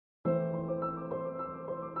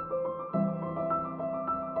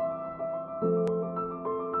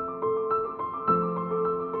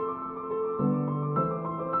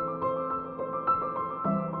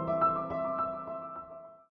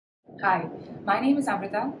Hi, my name is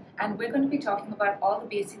Amrita and we're going to be talking about all the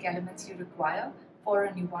basic elements you require for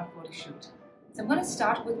a newborn photo shoot. So I'm going to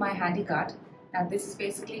start with my handy cart. Now this is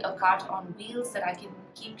basically a cart on wheels that I can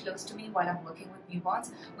keep close to me while I'm working with newborns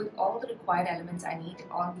with all the required elements I need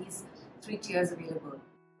on these 3 tiers available.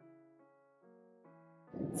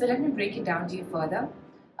 So let me break it down to you further.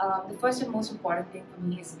 The first and most important thing for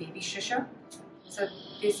me is baby shusher. So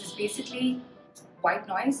this is basically white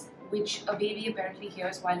noise, which a baby apparently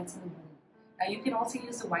hears while it's in the womb. Now you can also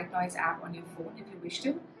use the white noise app on your phone if you wish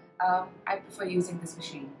to. I prefer using this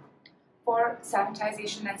machine. For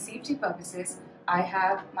sanitization and safety purposes, I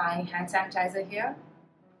have my hand sanitizer here.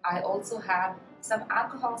 I also have some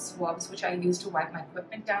alcohol swabs which I use to wipe my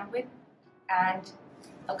equipment down with, and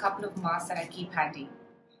a couple of masks that I keep handy.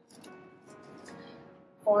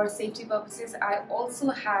 For safety purposes, I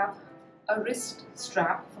also have a wrist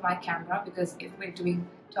strap for my camera because if we're doing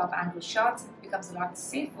top angle shots, it becomes a lot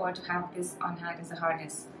safer to have this on hand as a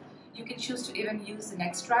harness. You can choose to even use the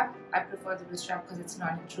neck strap. I prefer the wrist strap because it's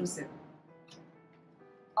non-intrusive.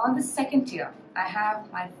 On the second tier, I have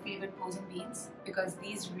my favorite posing beans because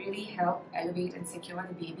these really help elevate and secure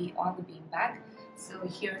the baby on the bean bag. So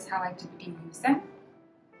here's how I typically use them.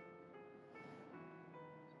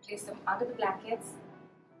 Place them under the blankets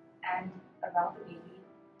and around the baby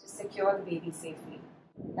to secure the baby safely.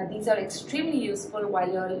 Now these are extremely useful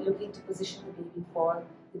while you're looking to position the baby for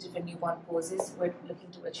the different newborn poses we're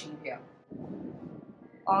looking to achieve here.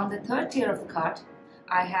 On the third tier of the cart,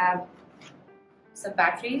 I have some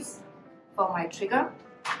batteries for my trigger,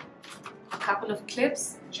 a couple of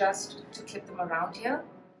clips just to clip them around here,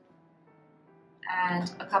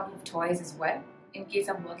 and a couple of toys as well in case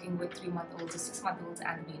I'm working with 3-month-olds or 6-month-olds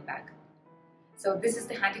and the beanbag. So this is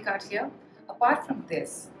the handy cart here. Apart from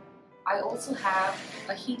this, I also have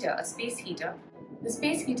a heater, a space heater. The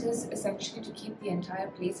space heater is essentially to keep the entire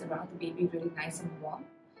place around the baby really nice and warm,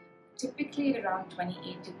 typically at around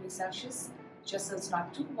 28 degrees Celsius, just so it's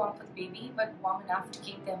not too warm for the baby, but warm enough to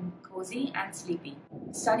keep them cozy and sleepy.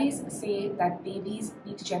 Studies say that babies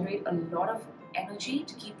need to generate a lot of energy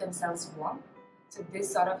to keep themselves warm, so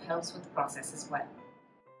this sort of helps with the process as well.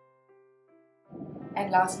 And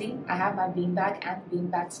lastly, I have my beanbag and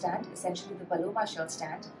beanbag stand, essentially the Paloma shell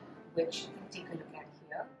stand, which you can take a look at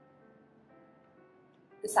here.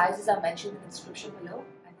 The sizes are mentioned in the description below,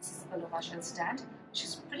 and this is the Paloma shell stand, which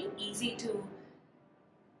is pretty easy to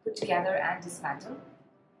put together and dismantle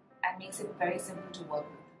and makes it very simple to work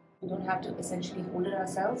with. We don't have to essentially hold it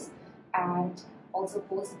ourselves and also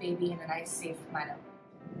pose the baby in a nice, safe manner.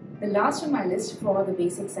 The last on my list for the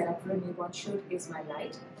basic setup for a newborn shoot is my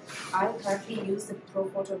light. I currently use the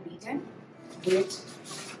Photo B10 with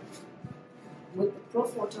the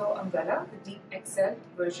Photo umbrella, the Deep XL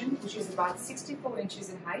version, which is about 64 inches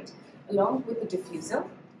in height, along with the diffuser.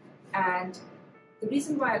 And the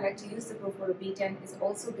reason why I like to use the Photo B10 is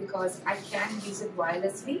also because I can use it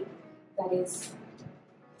wirelessly, that is,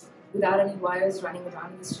 without any wires running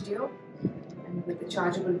around in the studio, and with a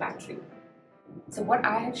chargeable battery. So what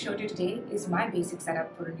I have showed you today is my basic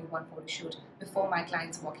setup for a newborn photo shoot before my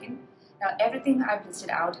clients walk in. Now everything I've listed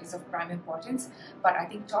out is of prime importance, but I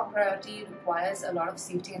think top priority requires a lot of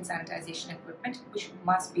safety and sanitization equipment, which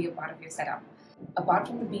must be a part of your setup. Apart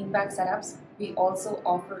from the beanbag setups, we also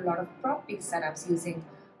offer a lot of prop-based setups using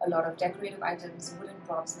a lot of decorative items, wooden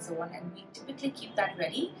props and so on, and we typically keep that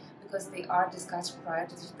ready because they are discussed prior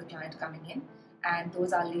to the client coming in, and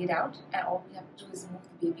those are laid out, and all we have to do is move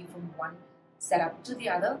the baby from one setup to the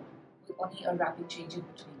other with only a rapid change in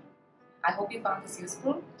between. I hope you found this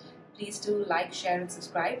useful. Please do like, share and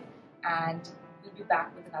subscribe, and we'll be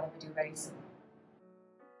back with another video very soon.